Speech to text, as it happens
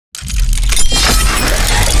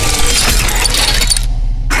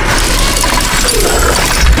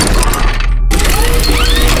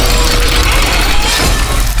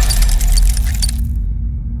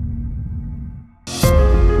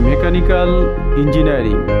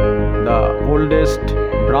engineering, the oldest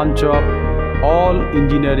branch of all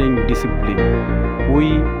engineering discipline. We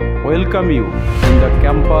welcome you in the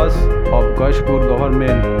campus of Gayeshpur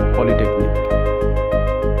Government Polytechnic.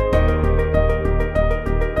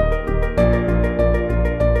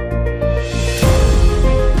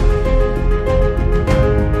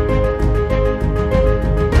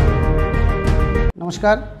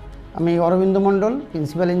 নমস্কার, আমি অরবিন্দ মণ্ডল,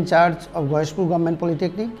 principal in charge of Gayeshpur Government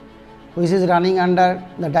Polytechnic, which is running under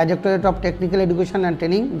the Directorate of Technical Education and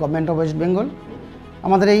Training, Govt of West Bengal.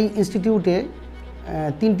 আমাদের এই ইনস্টিটিউটে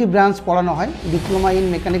তিনটি branch পড়ানো হয়: diploma in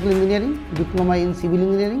mechanical engineering, diploma in civil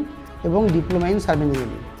engineering এবং diploma in survey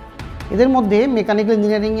engineering. এদের মধ্যে mechanical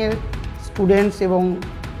ইঞ্জিনিয়ারিংয়ের স্টুডেন্টস এবং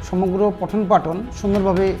সমগ্র পঠন পাঠন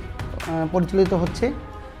সুন্দরভাবে পরিচালিত হচ্ছে।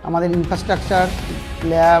 আমাদের infrastructure,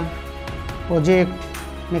 lab, project,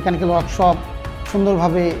 mechanical workshop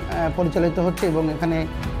সুন্দরভাবে পরিচালিত হচ্ছে এবং এখানে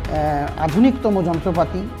আধুনিকতম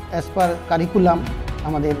যন্ত্রপাতি অ্যাজ পার কারিকুলাম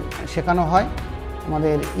আমাদের শেখানো হয়।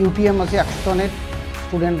 আমাদের ইউটিএম আছে 100 টনের,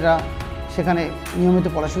 স্টুডেন্টরা সেখানে নিয়মিত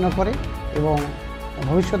পড়াশোনা করে এবং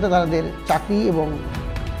ভবিষ্যতে তাদের চাকরি এবং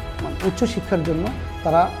উচ্চশিক্ষার জন্য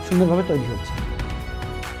তারা সুন্দরভাবে তৈরি হচ্ছে।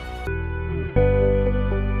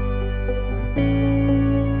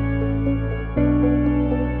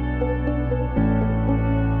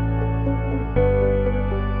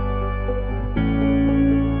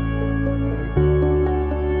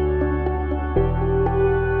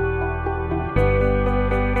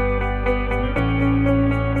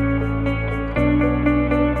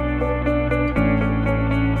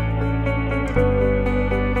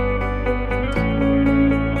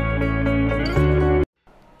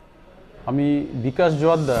 আমি বিকাশ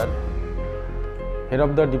Joardar, head of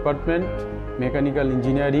the department mechanical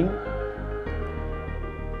engineering.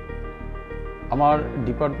 আমার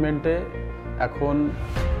ডিপার্টমেন্টে এখন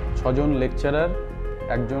 6 জন লেকচারার,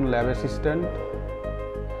 1 জন ল্যাব অ্যাসিস্ট্যান্ট,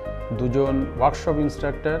 2 জন ওয়ার্কশপ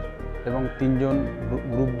ইনস্ট্রাক্টর এবং 3 জন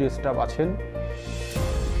গ্রুপ ডি স্টাফ আছেন।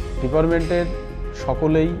 ডিপার্টমেন্টের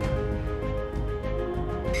সকলেই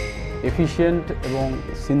এফিশিয়েন্ট এবং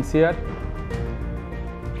সিনসিয়ার।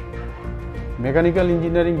 মেকানিক্যাল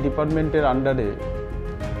ইঞ্জিনিয়ারিং ডিপার্টমেন্টের আন্ডারে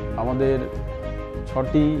আমাদের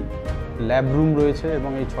 6টি ল্যাব রুম রয়েছে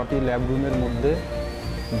এবং এই 6টি ল্যাব রুমের মধ্যে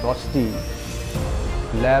 10টি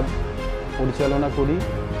ল্যাব পরিচালনা করি।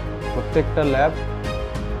 প্রত্যেকটা ল্যাব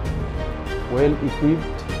ওয়েল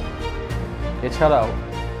ইকুইপড। এছাড়াও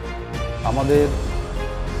আমাদের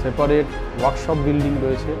সেপারেট ওয়ার্কশপ বিল্ডিং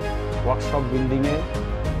রয়েছে। ওয়ার্কশপ বিল্ডিংয়ে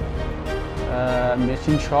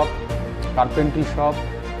machine shop, carpentry shop,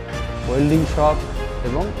 welding shop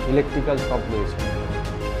এবং ইলেকট্রিক্যাল শপ রয়েছে।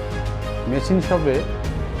 মেশিন শপে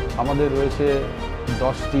আমাদের রয়েছে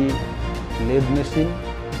 10টি লেদ মেশিন,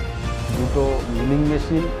 2টো মিলিং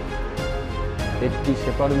মেশিন, 1টি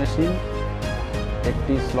শেপার মেশিন,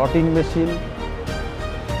 1টি স্লটিং মেশিন,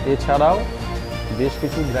 এছাড়াও বেশ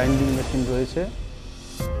কিছু গ্রাইন্ডিং মেশিন রয়েছে।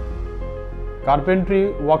 কার্পেন্ট্রি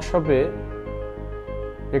ওয়ার্কশপে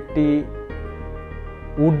একটি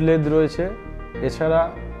উড লেদ রয়েছে। এছাড়া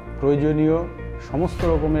প্রয়োজনীয় সমস্ত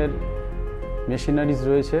রকমের মেশিনারিজ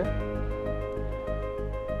রয়েছে।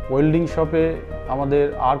 ওয়েল্ডিং শপে আমাদের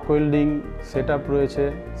আর্ক ওয়েল্ডিং সেটআপ রয়েছে,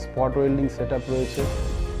 স্পট ওয়েল্ডিং সেটআপ রয়েছে।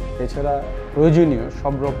 এছাড়া প্রয়োজনীয়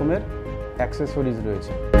সব রকমের অ্যাক্সেসরিজ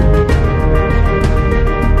রয়েছে।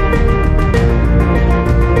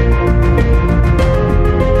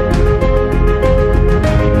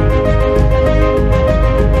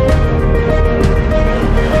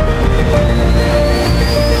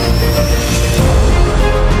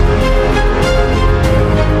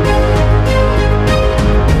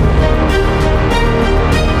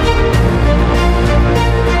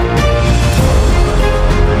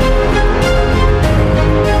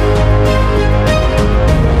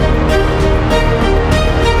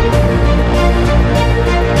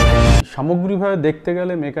 সামগ্রিকভাবে দেখতে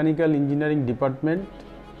গেলে মেকানিক্যাল ইঞ্জিনিয়ারিং ডিপার্টমেন্ট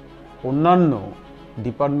অন্যান্য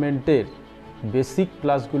ডিপার্টমেন্টের বেসিক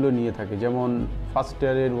ক্লাসগুলো নিয়ে থাকে, যেমন ফার্স্ট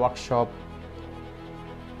ইয়ারের ওয়ার্কশপ,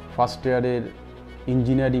 ফার্স্ট ইয়ারের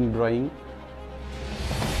ইঞ্জিনিয়ারিং ড্রয়িং।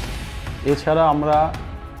 এছাড়া আমরা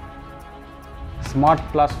স্মার্ট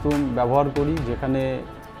ক্লাসরুম ব্যবহার করি, যেখানে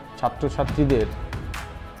ছাত্রছাত্রীদের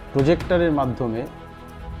প্রজেক্টরের মাধ্যমে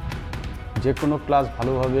যে কোনো ক্লাস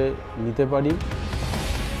ভালোভাবে নিতে পারি।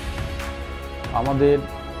 আমাদের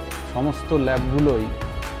সমস্ত ল্যাবগুলোই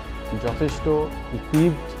যথেষ্ট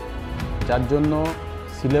ইকুইপড, যার জন্য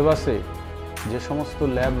সিলেবাসে যে সমস্ত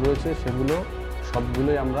ল্যাব রয়েছে সেগুলো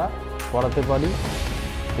সবগুলোই আমরা করাতে পারি।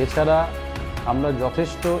 এছাড়া আমরা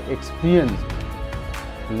যথেষ্ট এক্সপিরিয়েন্সড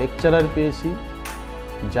লেকচারার পেয়েছি,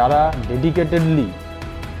 যারা ডেডিকেটেডলি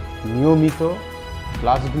নিয়মিত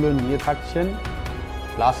ক্লাসগুলো নিয়ে থাকছেন।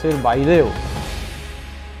 ক্লাসের বাইরেও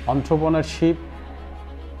এন্টারপ্রেনারশিপ,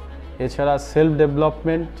 এছাড়া সেলফ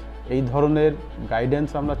ডেভেলপমেন্ট, এই ধরনের গাইডেন্স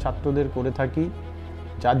আমরা ছাত্রদের করে থাকি,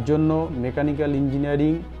 যার জন্য মেকানিক্যাল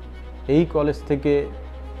ইঞ্জিনিয়ারিং এই কলেজ থেকে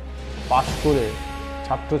পাশ করে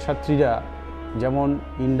ছাত্রছাত্রীরা যেমন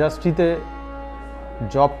ইন্ডাস্ট্রিতে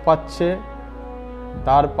জব পাচ্ছে,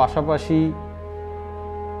 তার পাশাপাশি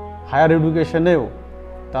হায়ার এডুকেশনেও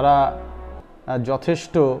তারা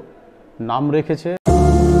যথেষ্ট নাম রেখেছে।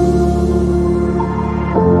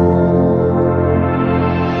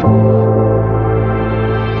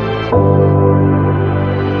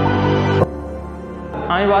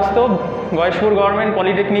 আমি বাস্তব Gayeshpur government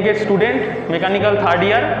পলিটেকনিকের student, mechanical third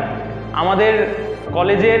year. আমাদের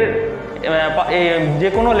কলেজের যে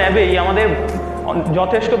কোনো ল্যাবেই আমাদের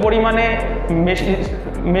যথেষ্ট পরিমাণে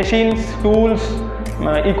মেশিনস, টুলস,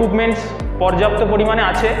 ইকুইপমেন্টস পর্যাপ্ত পরিমাণে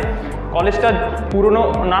আছে। কলেজটা পুরনো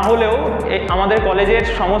না হলেও আমাদের কলেজের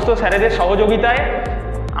সমস্ত স্যারেদের সহযোগিতায়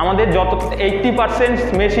আমাদের যত 80%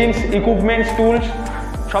 মেশিনস, ইকুইপমেন্টস, টুলস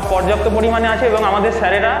সব পর্যাপ্ত পরিমাণে আছে এবং আমাদের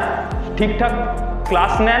স্যারেরা ঠিকঠাক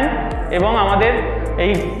ক্লাস নেন এবং আমাদের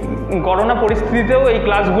এই করোনা পরিস্থিতিতেও এই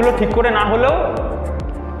ক্লাসগুলো ঠিক করে না হলেও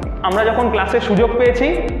আমরা যখন ক্লাসের সুযোগ পেয়েছি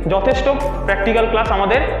যথেষ্ট প্র্যাকটিক্যাল ক্লাস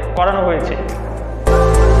আমাদের করানো হয়েছে।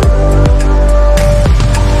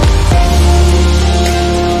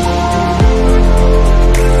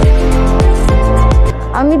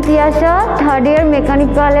 আমি তিয়াশা, থার্ড ইয়ার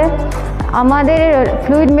মেকানিক্যালে। আমাদের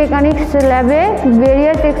ফ্লুইড মেকানিক্স ল্যাবে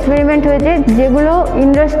ভেরিয়াস এক্সপেরিমেন্ট হয়েছে, যেগুলো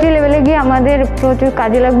ইন্ডাস্ট্রি লেভেলে গিয়ে আমাদের প্রচুর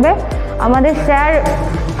কাজে লাগবে। আমাদের স্যার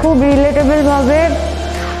খুব রিলেটেবলভাবে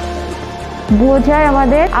বোঝায়।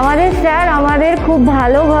 আমাদের স্যার আমাদের খুব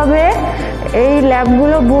ভালোভাবে এই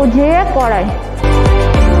ল্যাবগুলো বুঝিয়ে পড়ায়।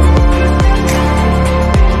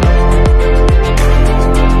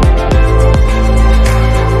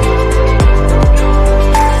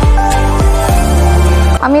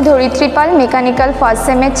 আমি ধরিত্রী পাল, মেকানিক্যাল ফার্স্ট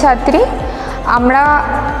সেমের ছাত্রী। আমরা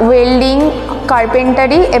ওয়েল্ডিং,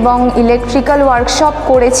 কার্পেন্টারি এবং ইলেকট্রিক্যাল ওয়ার্কশপ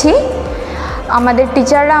করেছি। আমাদের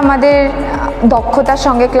টিচাররা আমাদের দক্ষতার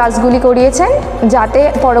সঙ্গে ক্লাসগুলি করিয়েছেন, যাতে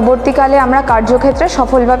পরবর্তীকালে আমরা কার্যক্ষেত্রে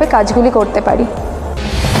সফলভাবে কাজগুলি করতে পারি।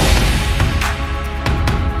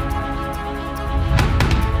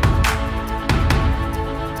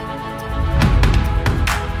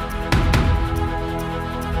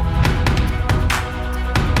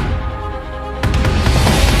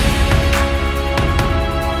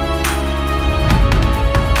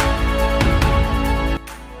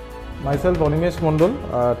 Myself, Onimesh Mondol,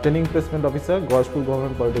 Training Placement Officer, Gayeshpur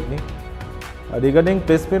Government Polytechnic. Regarding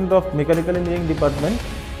placement of Mechanical Engineering Department,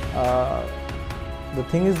 the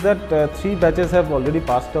thing is that 3 batches have already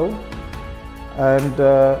passed out, and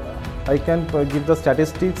I can give the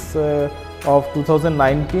statistics of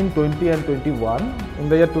 2019, 20 and 21. In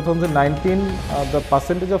the year 2019, the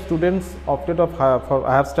percentage of students opted for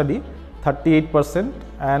higher study 38%,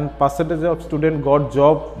 and percentage of students got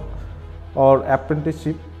job or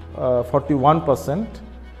apprenticeship 41%.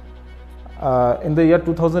 In the year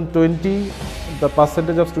 2020, the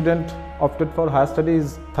percentage of students opted for higher study is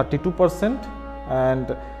 32%, and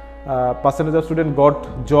percentage of students got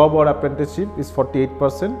job or apprenticeship is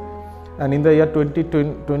 48%. And in the year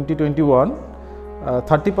 2021,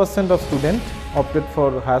 30% of students opted for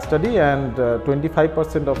higher study, and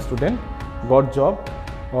 25% of students got job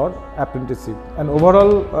or apprenticeship. And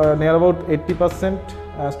overall, near about 80%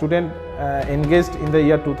 student engaged in the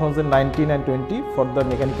year 2019 and 20 for the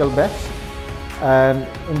mechanical batch, and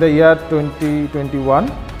in the year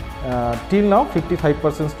 2021 till now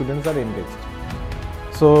 55% students are engaged.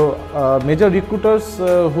 So major recruiters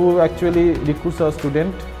who actually recruits our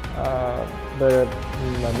student, the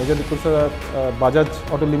major recruiters are Bajaj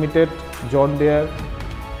Auto Limited, John Deere,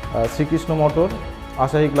 Sri Krishna Motor,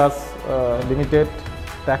 Asahi Glass Limited,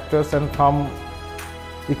 Tractors and Farm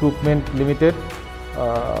Equipment Limited,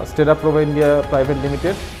 Stera Pro India Private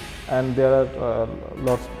Limited, and there are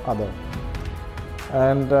lots other.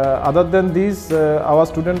 And other than these, our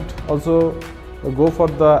students also go for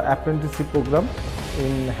the apprenticeship program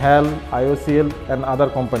in HAL, IOCL and other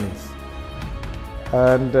companies.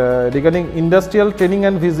 And regarding industrial training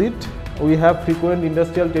and visit, we have frequent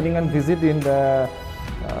industrial training and visit in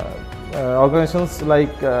organizations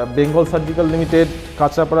like Bengal Surgical Limited,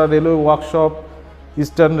 Kachapara Railway Workshop,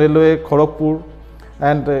 Eastern Railway, Kharagpur,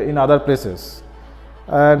 and in other places.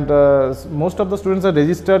 And most of the students are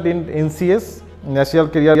registered in NCS, National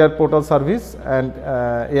Career Portal Service, and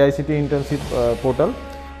AICTE internship portal,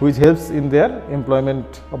 which helps in their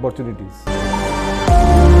employment opportunities.